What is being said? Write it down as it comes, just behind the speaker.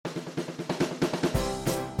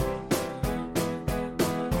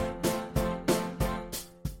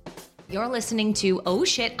You're listening to Oh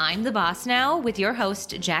Shit, I'm the Boss Now with your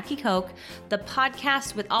host, Jackie Koch, the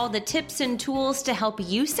podcast with all the tips and tools to help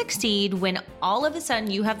you succeed when all of a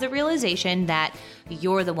sudden you have the realization that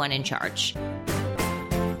you're the one in charge.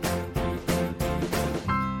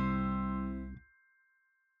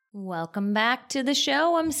 Welcome back to the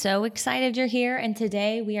show. I'm so excited you're here. And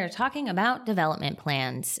today we are talking about development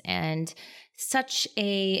plans and such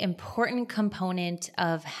a important component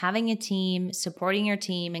of having a team, supporting your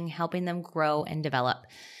team, and helping them grow and develop.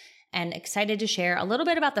 And excited to share a little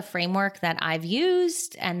bit about the framework that I've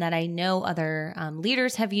used and that I know other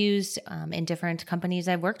leaders have used in different companies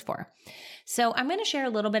I've worked for. So I'm going to share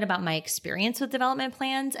a little bit about my experience with development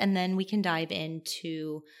plans, and then we can dive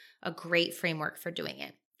into a great framework for doing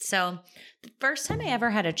it. So the first time I ever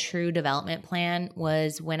had a true development plan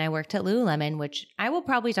was when I worked at Lululemon, which I will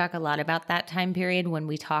probably talk a lot about that time period when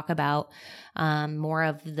we talk about more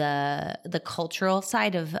of the cultural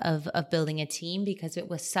side of building a team, because it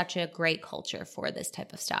was such a great culture for this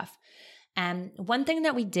type of stuff. And one thing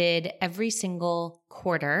that we did every single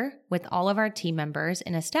quarter with all of our team members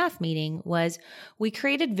in a staff meeting was we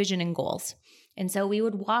created vision and goals. And so we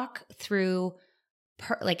would walk through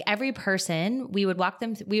every person, we would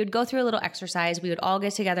go through a little exercise. We would all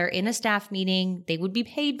get together in a staff meeting. They would be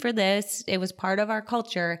paid for this. It was part of our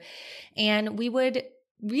culture. And we would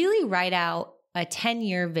really write out a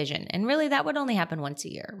 10-year vision. And really that would only happen once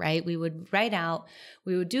a year, right? We would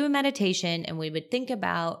do a meditation, and we would think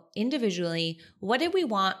about individually, what did we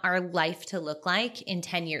want our life to look like in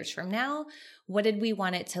 10 years from now? What did we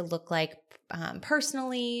want it to look like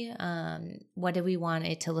personally? What do we want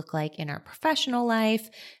it to look like in our professional life?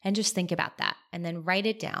 And just think about that and then write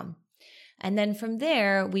it down. And then from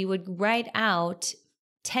there, we would write out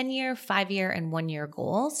 10-year, 5-year, and 1-year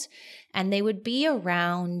goals. And they would be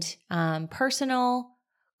around personal,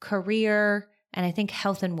 career, and I think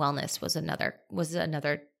health and wellness was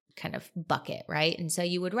another kind of bucket, right? And so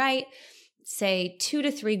you would write, say, 2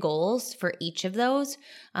 to 3 goals for each of those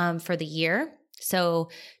for the year. So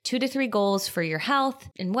 2 to 3 goals for your health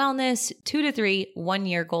and wellness, 2 to 3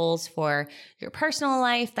 1-year goals for your personal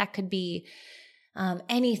life. That could be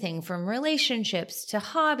anything from relationships to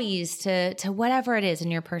hobbies to whatever it is in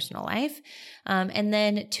your personal life. And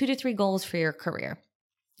then 2 to 3 goals for your career.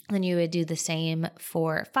 Then you would do the same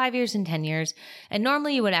for 5 years and 10 years. And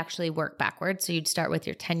normally you would actually work backwards. So you'd start with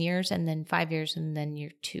your 10 years and then 5 years and then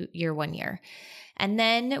your 1 year. And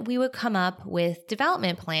then we would come up with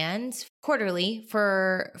development plans quarterly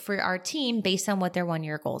for our team based on what their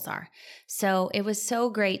 1-year goals are. So it was so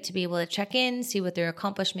great to be able to check in, see what they're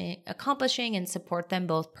accomplishing, and support them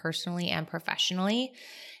both personally and professionally.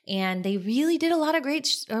 And they really did a lot of great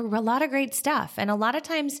stuff. And a lot of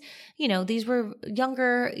times, these were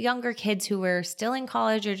younger kids who were still in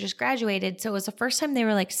college or just graduated. So it was the first time they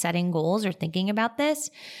were like setting goals or thinking about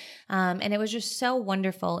this. And it was just so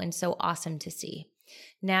wonderful and so awesome to see.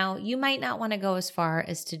 Now, you might not want to go as far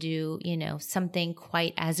as to do, something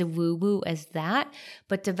quite as woo-woo as that,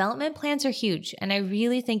 but development plans are huge. And I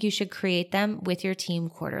really think you should create them with your team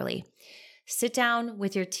quarterly. Sit down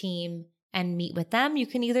with your team and meet with them. You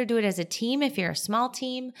can either do it as a team if you're a small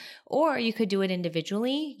team, or you could do it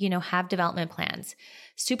individually, have development plans.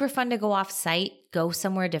 Super fun to go off site, go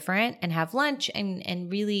somewhere different and have lunch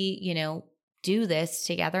and really, do this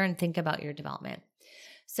together and think about your development.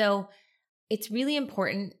 So it's really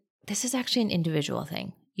important. This is actually an individual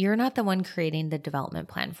thing. You're not the one creating the development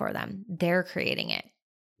plan for them. They're creating it.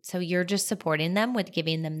 So you're just supporting them with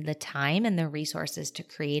giving them the time and the resources to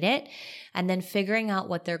create it, and then figuring out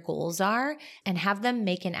what their goals are and have them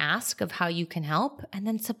make an ask of how you can help, and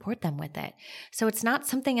then support them with it. So it's not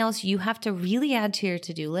something else you have to really add to your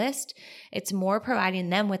to-do list. It's more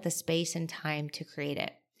providing them with the space and time to create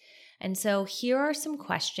it. And so here are some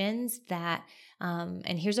questions that,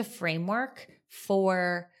 and here's a framework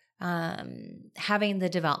for having the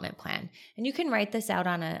development plan. And you can write this out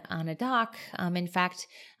on a doc. In fact,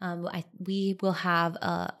 we will have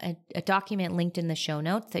a document linked in the show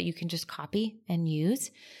notes that you can just copy and use.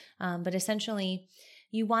 But essentially,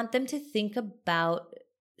 you want them to think about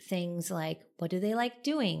things like, what do they like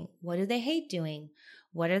doing? What do they hate doing?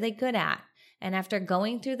 What are they good at? And after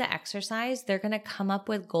going through the exercise, they're going to come up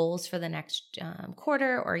with goals for the next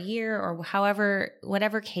quarter or year or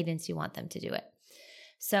whatever cadence you want them to do it.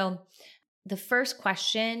 So the first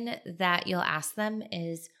question that you'll ask them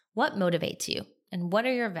is, what motivates you and what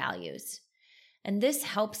are your values? And this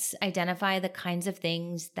helps identify the kinds of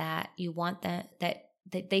things that you want that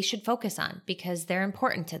they should focus on because they're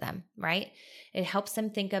important to them, right? It helps them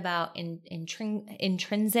think about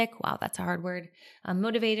intrinsic, wow, that's a hard word,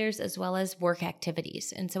 motivators as well as work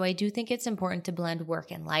activities. And so I do think it's important to blend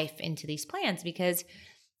work and life into these plans because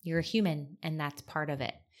you're a human and that's part of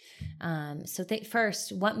it. So think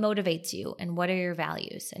first, what motivates you and what are your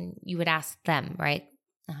values? And you would ask them, right?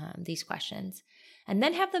 These questions. And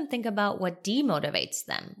then have them think about what demotivates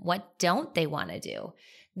them. What don't they want to do?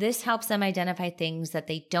 This helps them identify things that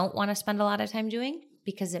they don't want to spend a lot of time doing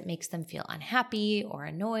because it makes them feel unhappy or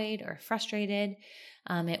annoyed or frustrated.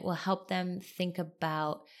 It will help them think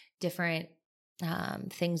about different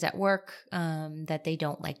things at work that they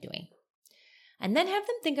don't like doing. And then have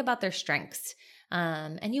them think about their strengths.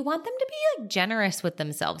 And you want them to be generous with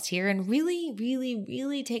themselves here and really, really,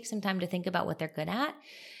 really take some time to think about what they're good at.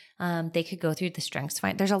 They could go through the strengths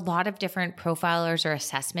find. There's a lot of different profilers or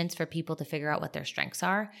assessments for people to figure out what their strengths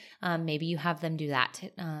are. Maybe you have them do that,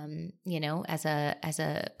 as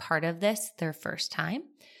a part of this their first time.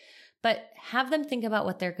 But have them think about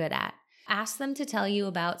what they're good at. Ask them to tell you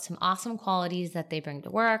about some awesome qualities that they bring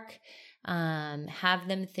to work. Have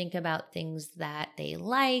them think about things that they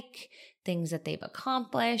like, things that they've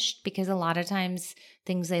accomplished, because a lot of times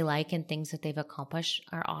things they like and things that they've accomplished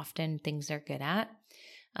are often things they're good at.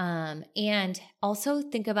 And also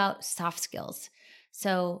think about soft skills.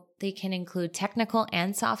 So they can include technical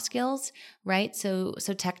and soft skills, right? So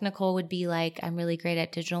technical would be like, I'm really great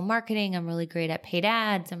at digital marketing. I'm really great at paid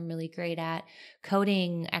ads. I'm really great at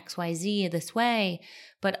coding XYZ this way.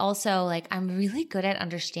 But also like, I'm really good at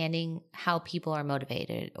understanding how people are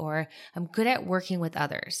motivated, or I'm good at working with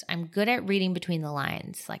others. I'm good at reading between the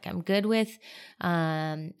lines. Like I'm good with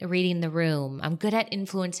reading the room. I'm good at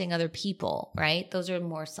influencing other people, right? Those are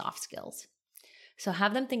more soft skills. So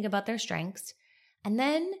have them think about their strengths. And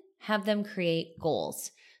then have them create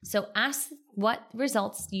goals. So ask what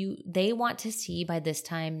results they want to see by this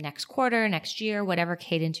time next quarter, next year, whatever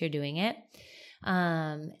cadence you're doing it.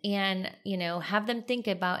 And, have them think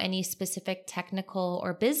about any specific technical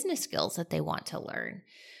or business skills that they want to learn.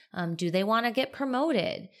 Do they want to get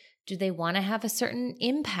promoted? Do they want to have a certain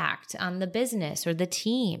impact on the business or the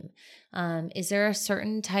team? Is there a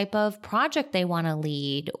certain type of project they want to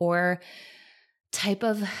lead or type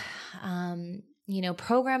of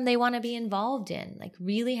program they want to be involved in? Like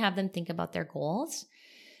really have them think about their goals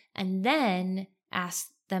and then ask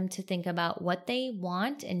them to think about what they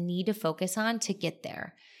want and need to focus on to get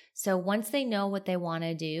there. So once they know what they want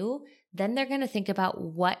to do, then they're going to think about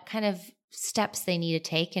what kind of steps they need to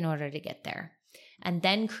take in order to get there. And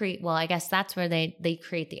then that's where they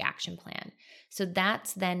create the action plan. So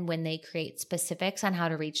that's then when they create specifics on how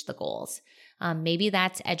to reach the goals. Maybe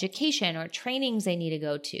that's education or trainings they need to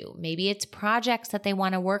go to. Maybe it's projects that they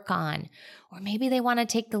want to work on, or maybe they want to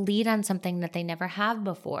take the lead on something that they never have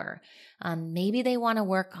before. Maybe they want to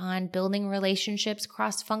work on building relationships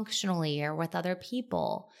cross-functionally or with other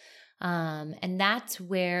people. And that's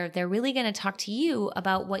where they're really going to talk to you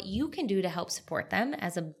about what you can do to help support them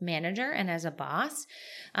as a manager and as a boss.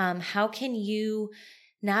 How can you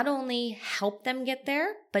not only help them get there,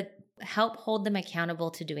 but help hold them accountable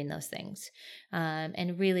to doing those things.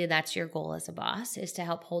 And really that's your goal as a boss, is to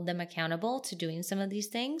help hold them accountable to doing some of these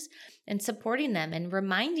things and supporting them and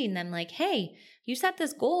reminding them like, hey, you set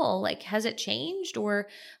this goal, like, has it changed? Or,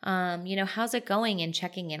 how's it going, and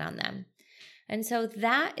checking in on them. And so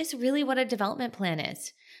that is really what a development plan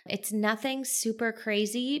is. It's nothing super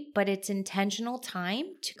crazy, but it's intentional time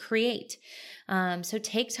to create. So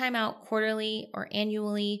take time out quarterly or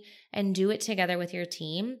annually and do it together with your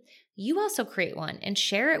team. You also create one and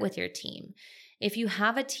share it with your team. If you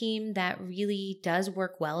have a team that really does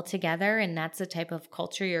work well together, and that's the type of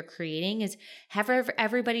culture you're creating, is have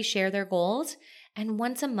everybody share their goals, and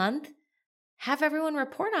once a month, have everyone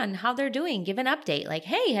report on how they're doing. Give an update like,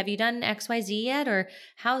 hey, have you done XYZ yet? Or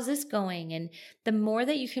how's this going? And the more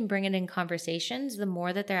that you can bring it in conversations, the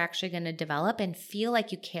more that they're actually going to develop and feel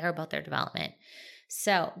like you care about their development.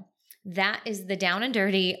 So that is the down and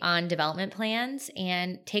dirty on development plans.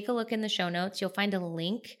 And take a look in the show notes. You'll find a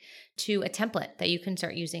link to a template that you can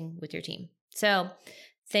start using with your team. So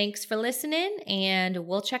thanks for listening, and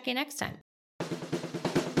we'll check in next time.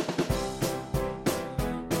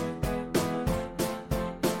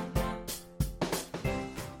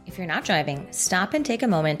 If you're not driving, stop and take a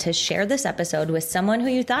moment to share this episode with someone who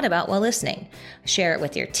you thought about while listening. Share it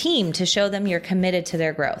with your team to show them you're committed to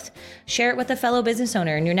their growth. Share it with a fellow business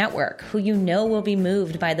owner in your network who you know will be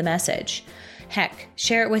moved by the message. Heck,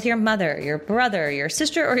 share it with your mother, your brother, your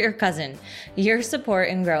sister, or your cousin. Your support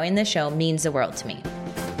in growing the show means the world to me.